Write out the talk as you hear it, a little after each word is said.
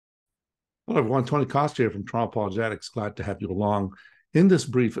Hello, everyone. Tony Costa here from Toronto Apologetics. Glad to have you along. In this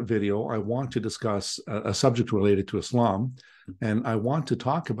brief video, I want to discuss a subject related to Islam, and I want to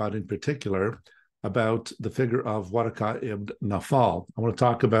talk about, in particular, about the figure of Waraqah Ibn Nawfal. I want to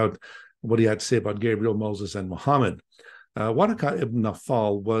talk about what he had to say about Gabriel, Moses, and Muhammad. Waraqah Ibn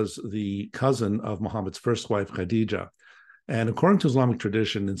Nawfal was the cousin of Muhammad's first wife, Khadijah. And according to Islamic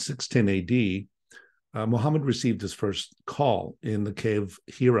tradition, in 610 AD, Muhammad received his first call in the cave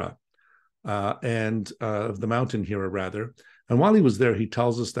Hira, of the mountain Hira, rather. And while he was there, he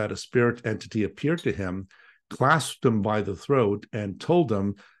tells us that a spirit entity appeared to him, clasped him by the throat, and told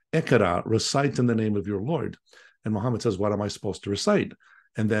him, Iqra, recite in the name of your Lord. And Muhammad says, what am I supposed to recite?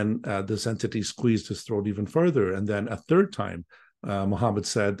 And then this entity squeezed his throat even further. And then a third time, Muhammad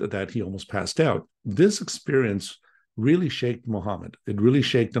said that he almost passed out. This experience really shook Muhammad. It really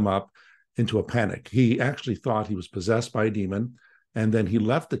shook him up into a panic. He actually thought he was possessed by a demon. And then he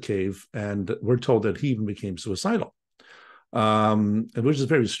left the cave, and we're told that he even became suicidal, which is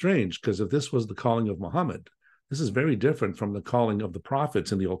very strange, because if this was the calling of Muhammad, this is very different from the calling of the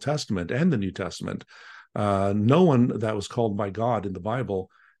prophets in the Old Testament and the New Testament. No one that was called by God in the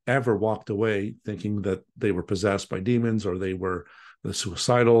Bible ever walked away thinking that they were possessed by demons, or they were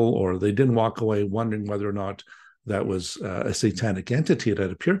suicidal, or they didn't walk away wondering whether or not that was a satanic entity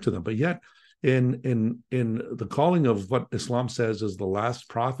that appeared to them. But yet, in the calling of what Islam says is the last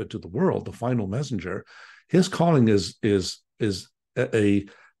prophet to the world, the final messenger, his calling is a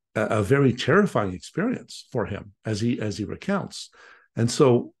very terrifying experience for him as he recounts. And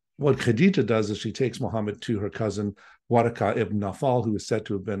so what Khadijah does is she takes Muhammad to her cousin Waraqah Ibn Nawfal, who is said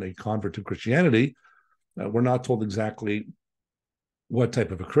to have been a convert to Christianity. We're not told exactly what type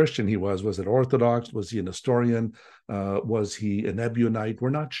of a Christian he was. Was it Orthodox? Was he a Nestorian? Was he an Ebionite?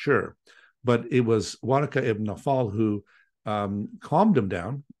 We're not sure. But it was Waraqah Ibn Nawfal who calmed him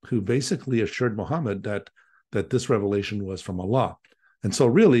down, who basically assured Muhammad that this revelation was from Allah. And so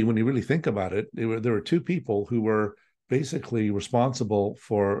really, when you really think about it, there were two people who were basically responsible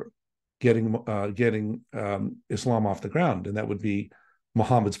for getting Islam off the ground, and that would be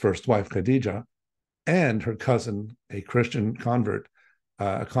Muhammad's first wife, Khadijah, and her cousin, a Christian convert,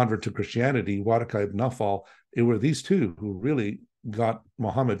 a convert to Christianity, Waraqah Ibn Nawfal. It were these two who really got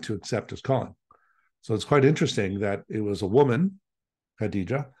Muhammad to accept his calling. So it's quite interesting that it was a woman,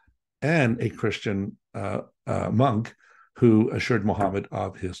 Khadijah, and a Christian monk who assured Muhammad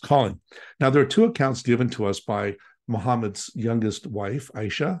of his calling. Now, there are two accounts given to us by Muhammad's youngest wife,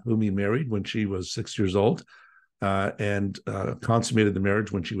 Aisha, whom he married when she was 6 years old, and consummated the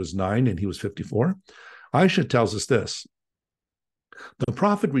marriage when she was 9 and he was 54. Aisha tells us this: the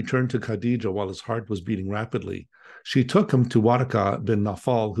Prophet returned to Khadijah while his heart was beating rapidly. She took him to Waraqah bin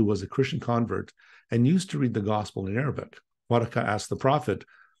Nawfal, who was a Christian convert, and used to read the gospel in Arabic. Waraqah asked the Prophet,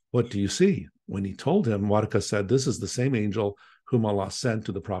 what do you see? When he told him, Waraqah said, this is the same angel whom Allah sent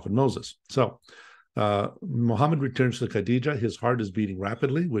to the Prophet Moses. So Muhammad returns to Khadijah. His heart is beating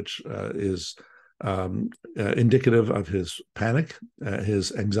rapidly, which is indicative of his panic,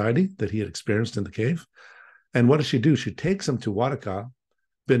 his anxiety that he had experienced in the cave. And what does she do? She takes him to Waraqah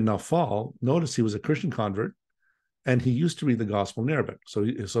bin Nawfal. Notice he was a Christian convert, and he used to read the gospel in Arabic. So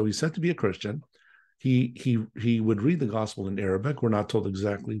he's said to be a Christian. He would read the gospel in Arabic. We're not told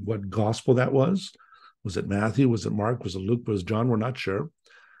exactly what gospel that was. Was it Matthew? Was it Mark? Was it Luke? Was it John? We're not sure.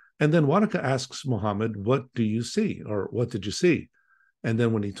 And then Waraqah asks Muhammad, what do you see? Or what did you see? And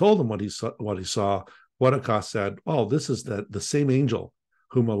then when he told him what he saw, Waraqah said, oh, this is the same angel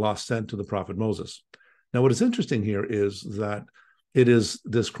whom Allah sent to the Prophet Moses. Now, what is interesting here is that it is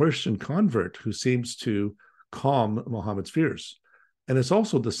this Christian convert who seems to calm Muhammad's fears. And it's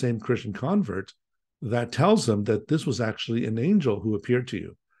also the same Christian convert that tells him that this was actually an angel who appeared to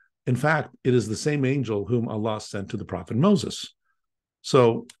you. In fact, it is the same angel whom Allah sent to the Prophet Moses.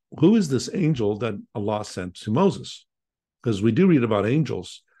 So who is this angel that Allah sent to Moses? Because we do read about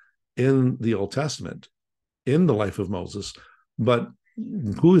angels in the Old Testament, in the life of Moses, but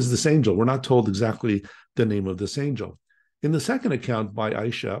who is this angel? We're not told exactly the name of this angel. In the second account by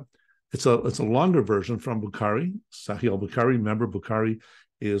Aisha, it's a longer version from Bukhari, Sahih al-Bukhari. Remember, Bukhari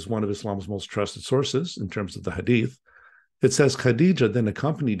is one of Islam's most trusted sources in terms of the hadith. It says, Khadijah then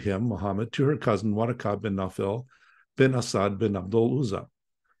accompanied him, Muhammad, to her cousin Waraqah bin Nawfal bin Asad bin Abdul Uzza,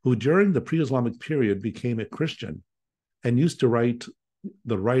 who during the pre-Islamic period became a Christian and used to write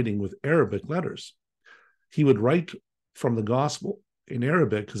the writing with Arabic letters. He would write from the gospel in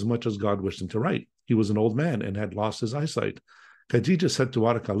Arabic as much as God wished him to write. He was an old man and had lost his eyesight. Khadijah said to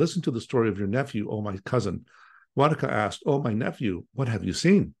Waraqah, listen to the story of your nephew, O my cousin. Waraqah asked, O my nephew, what have you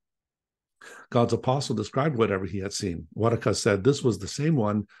seen? God's apostle described whatever he had seen. Waraqah said, this was the same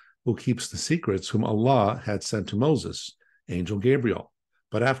one who keeps the secrets whom Allah had sent to Moses, angel Gabriel.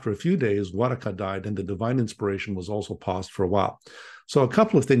 But after a few days, Waraqah died, and the divine inspiration was also paused for a while. So a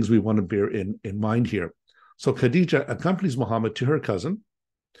couple of things we want to bear in mind here. So Khadijah accompanies Muhammad to her cousin,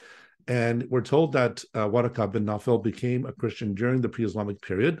 and we're told that Waraqah Ibn Nawfal became a Christian during the pre-Islamic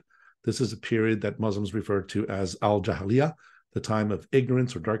period. This is a period that Muslims refer to as al-Jahiliyyah, the time of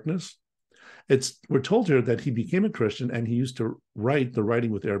ignorance or darkness. We're told here that he became a Christian and he used to write the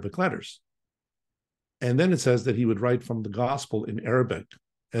writing with Arabic letters. And then it says that he would write from the gospel in Arabic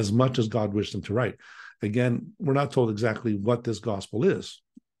as much as God wished him to write. Again, we're not told exactly what this gospel is.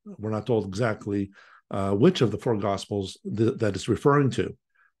 We're not told exactly which of the four gospels that it's referring to.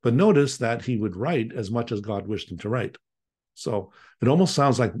 But notice that he would write as much as God wished him to write. So it almost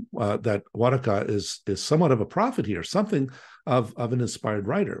sounds like that Waraqah is somewhat of a prophet here, something of an inspired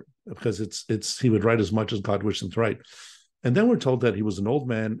writer, because he would write as much as God wished him to write. And then we're told that he was an old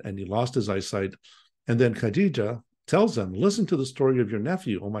man and he lost his eyesight. And then Khadijah tells him, listen to the story of your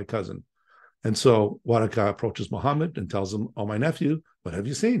nephew, oh my cousin. And so Waraqah approaches Muhammad and tells him, oh my nephew, what have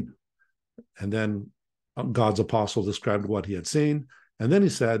you seen? And then God's apostle described what he had seen. And then he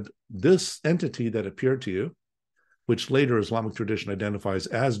said, this entity that appeared to you, which later Islamic tradition identifies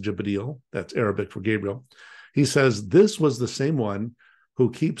as Gabriel, that's Arabic for Gabriel, he says, this was the same one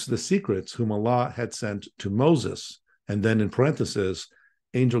who keeps the secrets whom Allah had sent to Moses. And then in parentheses,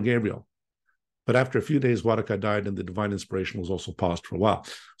 angel Gabriel. But after a few days, Waraqah died and the divine inspiration was also paused for a while.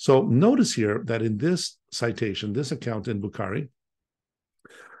 So notice here that in this citation, this account in Bukhari,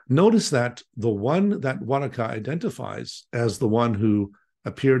 notice that the one that Waraqah identifies as the one who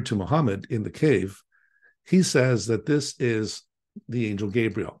appeared to Muhammad in the cave, he says that this is the angel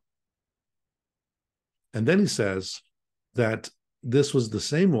Gabriel. And then he says that this was the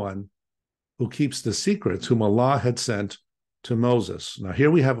same one who keeps the secrets whom Allah had sent to Moses. Now, here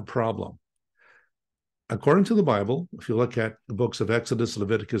we have a problem. According to the Bible, if you look at the books of Exodus,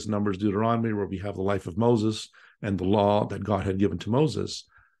 Leviticus, Numbers, Deuteronomy, where we have the life of Moses and the law that God had given to Moses,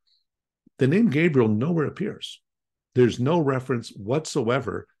 the name Gabriel nowhere appears. There's no reference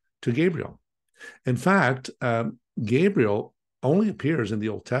whatsoever to Gabriel. In fact, Gabriel only appears in the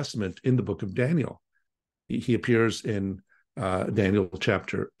Old Testament in the book of Daniel. He appears in Daniel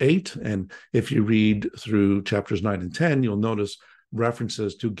chapter 8. And if you read through chapters 9 and 10, you'll notice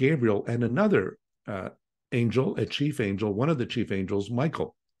references to Gabriel and another angel, a chief angel, one of the chief angels,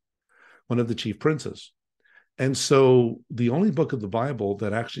 Michael, one of the chief princes. And so the only book of the Bible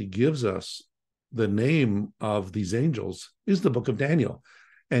that actually gives us the name of these angels is the book of Daniel.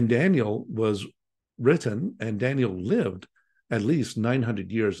 And Daniel was written, and Daniel lived at least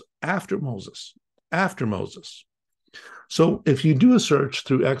 900 years after Moses. So if you do a search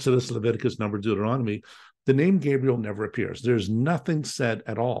through Exodus, Leviticus, Numbers, Deuteronomy, the name Gabriel never appears. There's nothing said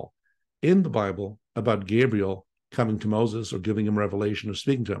at all in the Bible about Gabriel coming to Moses or giving him revelation or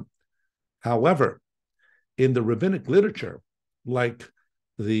speaking to him. However, in the rabbinic literature, like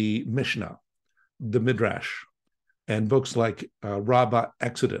the Mishnah, the Midrash, and books like Rabbah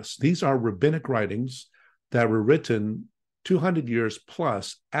Exodus, these are rabbinic writings that were written 200 years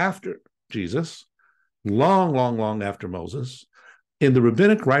plus after Jesus, long after Moses. In the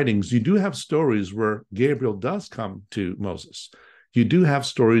rabbinic writings, you do have stories where Gabriel does come to Moses. You do have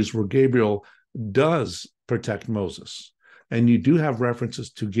stories where Gabriel does protect Moses. And you do have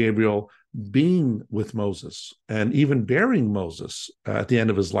references to Gabriel being with Moses and even bearing Moses at the end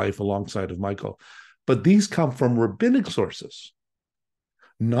of his life alongside of Michael. But these come from rabbinic sources,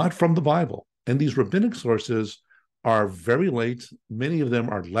 not from the Bible. And these rabbinic sources are very late. Many of them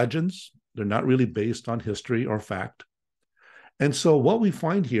are legends. They're not really based on history or fact. And so what we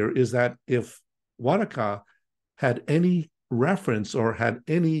find here is that if Waraqah had any reference or had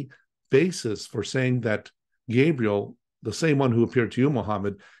any basis for saying that Gabriel, the same one who appeared to you,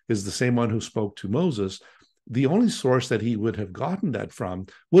 Muhammad, is the same one who spoke to Moses, the only source that he would have gotten that from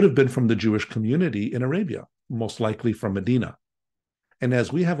would have been from the Jewish community in Arabia, most likely from Medina. And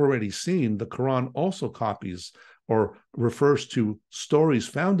as we have already seen, the Quran also copies or refers to stories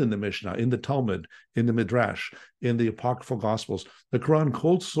found in the Mishnah, in the Talmud, in the Midrash, in the Apocryphal Gospels. The Quran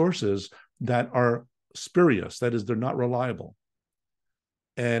quotes sources that are spurious, that is, they're not reliable.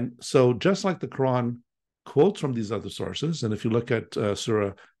 And so just like the Quran quotes from these other sources, and if you look at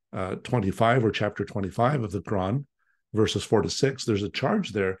Surah 25 or chapter 25 of the Quran, verses 4 to 6, there's a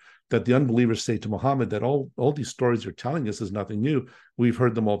charge there that the unbelievers say to Muhammad that all these stories you're telling us is nothing new. We've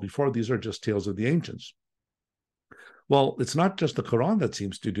heard them all before. These are just tales of the ancients. Well, it's not just the Quran that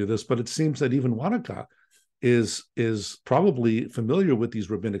seems to do this, but it seems that even Waraqah is probably familiar with these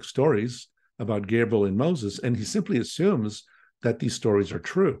rabbinic stories about Gabriel and Moses, and he simply assumes that these stories are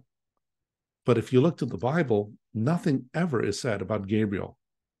true. But if you looked at the Bible, nothing ever is said about Gabriel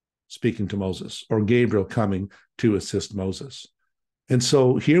speaking to Moses or Gabriel coming to assist Moses. And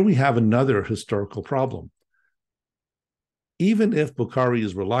so here we have another historical problem. Even if Bukhari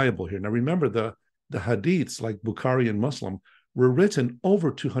is reliable here, now remember the hadiths like Bukhari and Muslim were written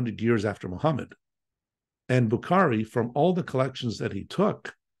over 200 years after Muhammad. And Bukhari, from all the collections that he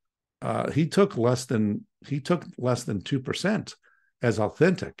took less than 2% as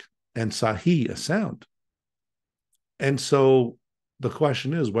authentic, and Sahih as sound. And so the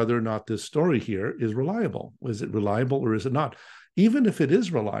question is whether or not this story here is reliable. Is it reliable or is it not? Even if it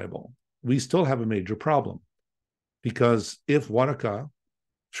is reliable, we still have a major problem. Because if Waraqah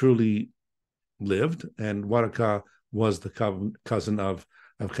truly lived, and Waraqah was the cousin of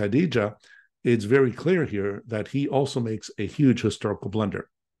Khadijah, it's very clear here that he also makes a huge historical blunder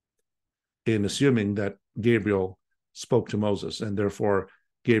in assuming that Gabriel spoke to Moses, and therefore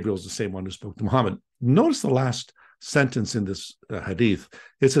Gabriel is the same one who spoke to Muhammad. Notice the last sentence in this hadith.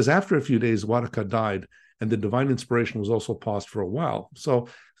 It says, after a few days, Waraqah died, and the divine inspiration was also paused for a while. So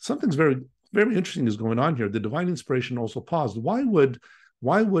something's very, very interesting is going on here. The divine inspiration also paused. Why would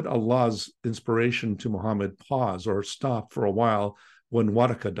Allah's inspiration to Muhammad pause or stop for a while when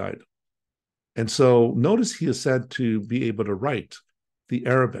Waraqah died? And so notice he is said to be able to write the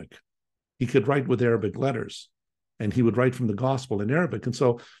Arabic. He could write with Arabic letters, and he would write from the gospel in Arabic. And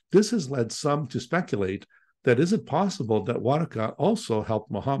so this has led some to speculate that is it possible that Waraqah also helped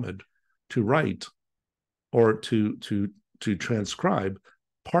Muhammad to write or to transcribe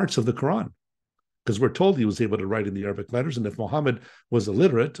parts of the Quran? Because we're told he was able to write in the Arabic letters. And if Muhammad was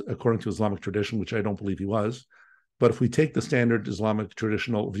illiterate, according to Islamic tradition, which I don't believe he was, but if we take the standard Islamic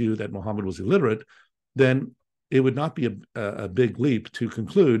traditional view that Muhammad was illiterate, then it would not be a big leap to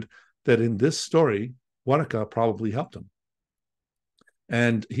conclude that in this story, Waraqah probably helped him.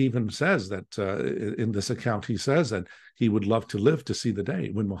 And he even says that in this account, he says that he would love to live to see the day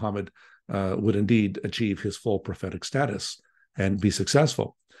when Muhammad would indeed achieve his full prophetic status and be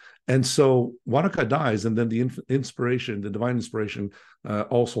successful. And so Waraqah dies, and then the inspiration, the divine inspiration,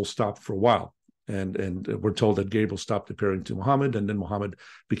 also stopped for a while. And we're told that Gabriel stopped appearing to Muhammad, and then Muhammad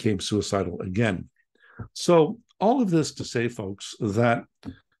became suicidal again. So all of this to say, folks, that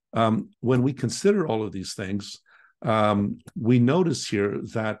when we consider all of these things, we notice here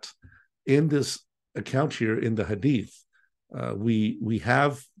that in this account here in the hadith, we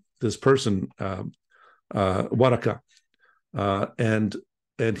have this person, Waraqah,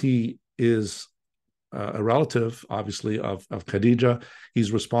 and he is a relative, obviously, of Khadijah.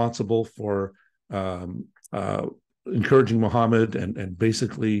 He's responsible for encouraging Muhammad and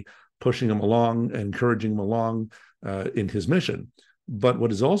basically pushing him along, encouraging him along in his mission. But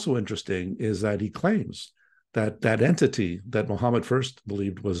what is also interesting is that he claims that entity that Muhammad first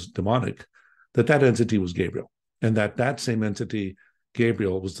believed was demonic, that entity was Gabriel, and that same entity,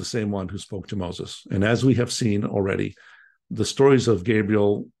 Gabriel, was the same one who spoke to Moses. And as we have seen already, the stories of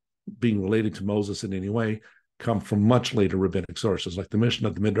Gabriel being related to Moses in any way come from much later rabbinic sources, like the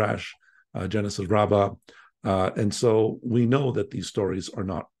Mishnah, the Midrash, Genesis Rabbah. And so we know that these stories are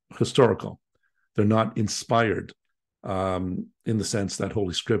not historical. They're not inspired in the sense that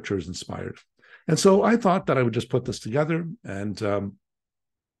Holy Scripture is inspired. And so I thought that I would just put this together and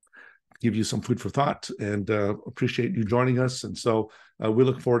give you some food for thought, and appreciate you joining us. And so we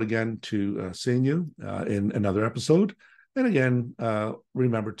look forward again to seeing you in another episode. And again,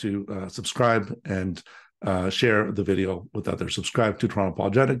 remember to subscribe and share the video with others. Subscribe to Toronto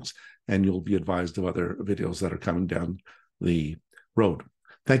Apologetics, and you'll be advised of other videos that are coming down the road.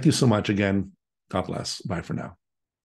 Thank you so much again. God bless. Bye for now.